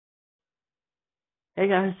Hey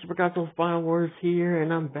guys, Super Godzilla Final Wars here,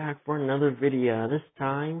 and I'm back for another video. This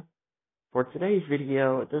time, for today's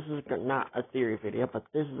video, this is not a theory video, but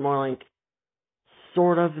this is more like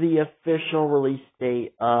sort of the official release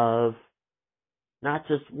date of not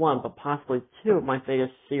just one, but possibly two of my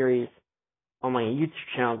favorite series on my YouTube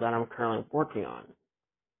channel that I'm currently working on.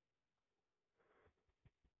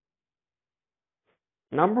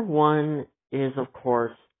 Number one is, of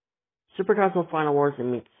course, Super Godzilla Final Wars and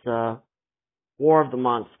meets War of the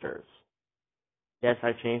Monsters. Yes,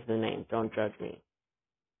 I changed the name, don't judge me.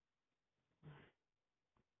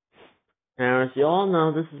 Now, as you all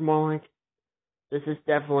know, this is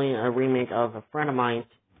definitely a remake of a friend of mine's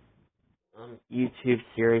YouTube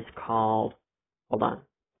series called, hold on.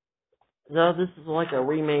 So this is like a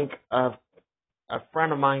remake of a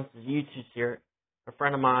friend of mine's YouTube series. A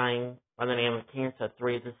friend of mine by the name of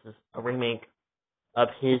Cancer3, this is a remake of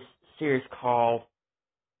his series called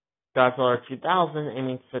Godzilla 2000, and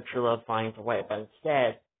means that your love finds a way. But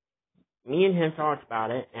instead, me and him talked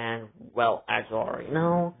about it, and, well, as you already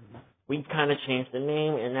know, we kind of changed the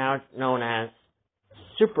name, and now it's known as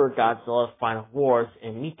Super Godzilla Final Wars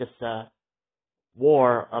and Mikasa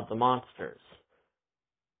War of the Monsters.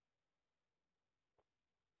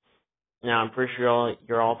 Now, I'm pretty sure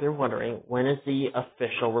you're all been wondering, when is the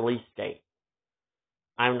official release date?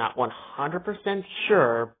 I'm not 100%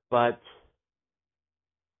 sure, but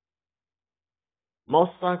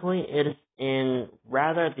most likely it is in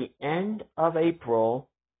rather the end of April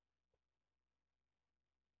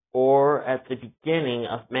or at the beginning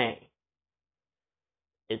of May.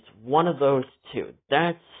 It's one of those two.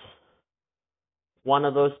 That's one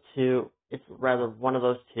of those two. It's rather one of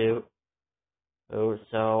those two.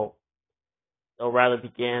 So they'll rather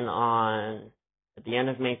begin on at the end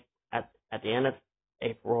of May, at the end of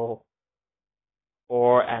April,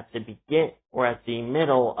 or at the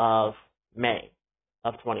middle of May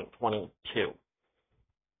of 2022.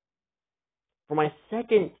 For my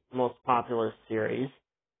second most popular series,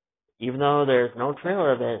 even though there's no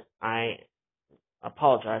trailer of it, I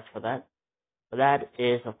apologize for that. But that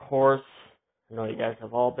is, of course, I know you guys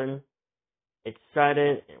have all been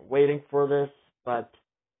excited and waiting for this, but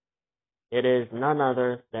it is none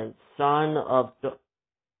other than Son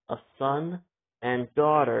and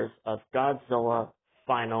Daughters of Godzilla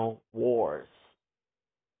Final Wars.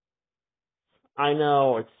 I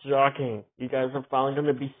know, it's shocking. You guys are finally going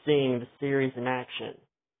to be seeing the series in action.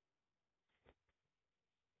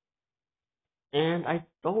 And I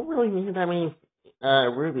don't really mean that many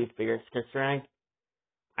Ruby figures, considering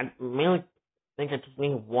I mainly think I just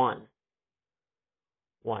mean one.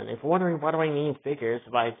 If you're wondering why do I need figures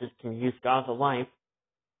if I just can use Gods of Life,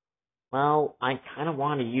 well, I kind of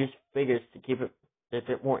want to use figures to keep it a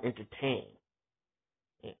bit more entertaining.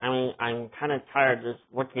 I mean, I'm kind of tired of just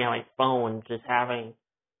looking at my phone and just having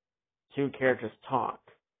two characters talk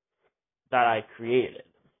that I created.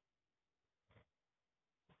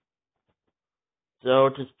 So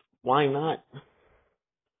just, why not?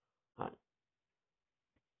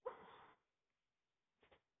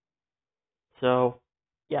 So,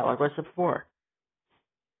 yeah, like I said before,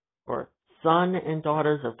 or Son and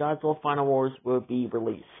Daughters of Godzilla Final Wars will be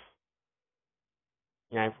released.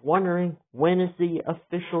 And I'm wondering, when is the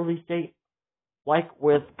official release date? Like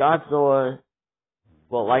with Godzilla,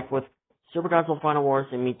 well, like with Super Godzilla Final Wars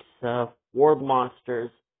and meets War of the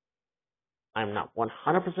Monsters, I'm not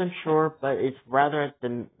 100% sure, but it's rather at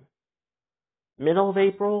the middle of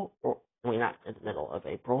April, not at the middle of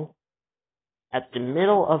April, at the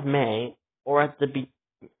middle of May, or at the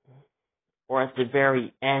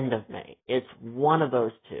very end of May. It's one of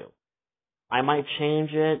those two. I might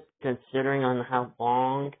change it, considering on how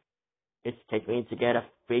long it's taking me to get a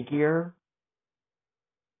figure.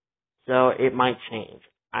 So it might change.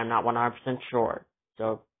 I'm not 100% sure.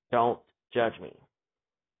 So don't judge me.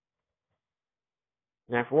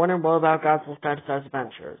 Now, if you're wondering what about Godzilla's Dinosaur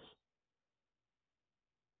Adventures,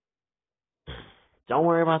 don't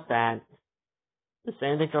worry about that. The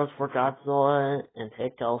same thing goes for Godzilla and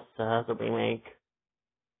Take Elsa, the remake.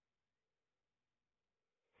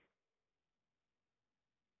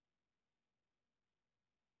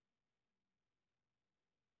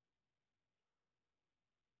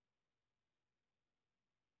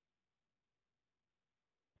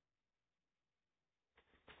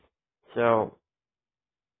 So,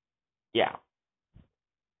 yeah.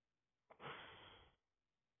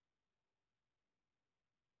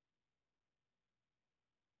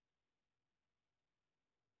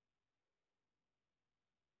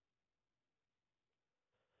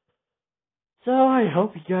 So I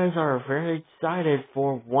hope you guys are very excited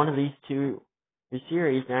for one of these two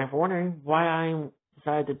series. And I'm wondering why I'm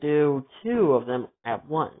decided to do 2 of them at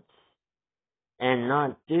once and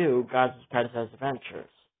not do Godzilla's Adventures?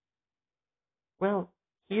 Well,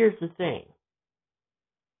 here's the thing.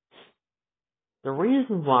 The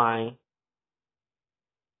reason why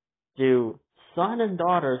do Son and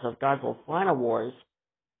Daughters of Godzilla Final Wars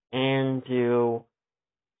and do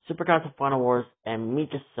Super Godzilla Final Wars and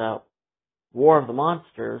Mikasa War of the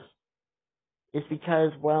Monsters is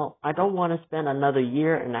because, well, I don't want to spend another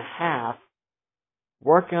year and a half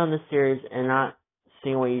working on the series and not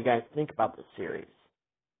seeing what you guys think about the series.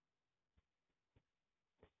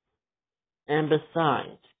 And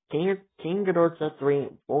besides, King Ghidorah 3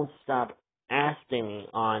 won't stop asking me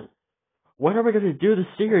on, when are we going to do the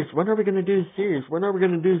series? When are we going to do the series? When are we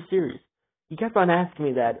going to do the series? He kept on asking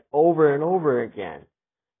me that over and over again.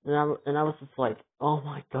 And I was just like, oh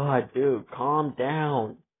my god, dude, calm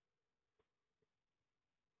down.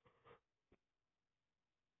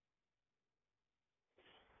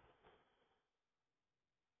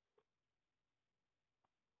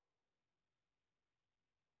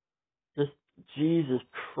 Just, Jesus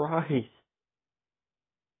Christ.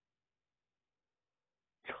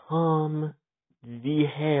 Calm the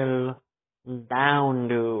hell down,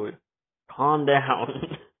 dude. Calm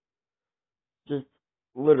down. Just,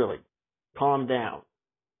 literally, calm down.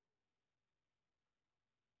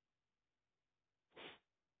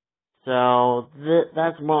 So,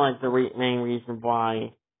 that's more like the main reason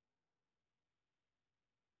why.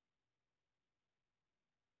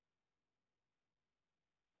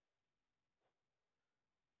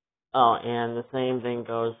 Oh, and the same thing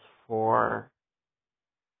goes for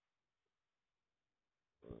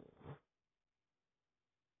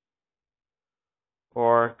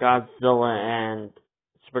Godzilla and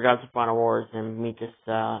Super Godzilla Final Wars and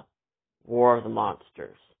Mikasa War of the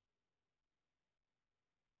Monsters.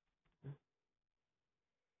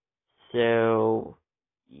 So,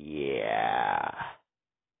 yeah.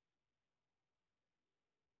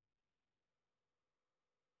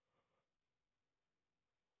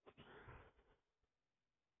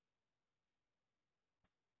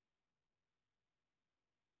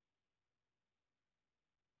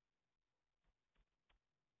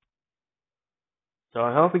 So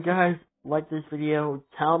I hope you guys like this video.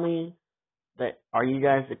 Tell me that, are you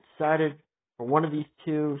guys excited for one of these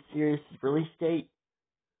 2 series release date?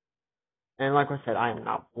 And like I said, I am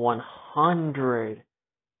not 100%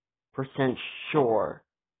 sure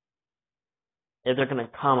if they're going to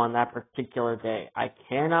come on that particular day. I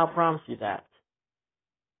cannot promise you that.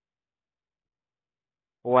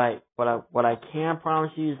 What I can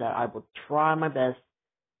promise you is that I will try my best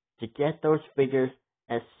to get those figures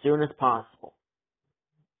as soon as possible.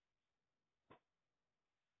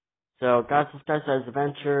 So Godzilla's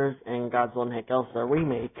Adventures and Godzilla and Godzilla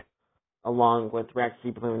Remake, along with Rex C.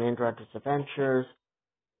 Balloon and Director's Adventures,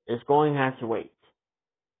 is going to have to wait.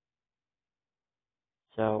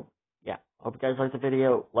 So, yeah. Hope you guys liked the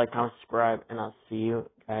video. Like, comment, subscribe, and I'll see you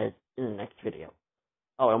guys in the next video.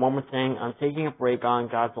 Oh, and one more thing. I'm taking a break on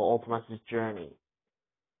Godzilla Ultimate's journey.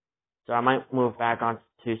 So I might move back on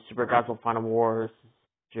to Super Godzilla Final Wars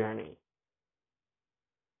journey.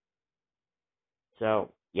 So,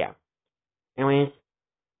 yeah. Anyways,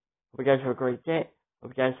 hope you guys have a great day.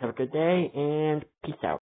 Hope you guys have a good day, and peace out.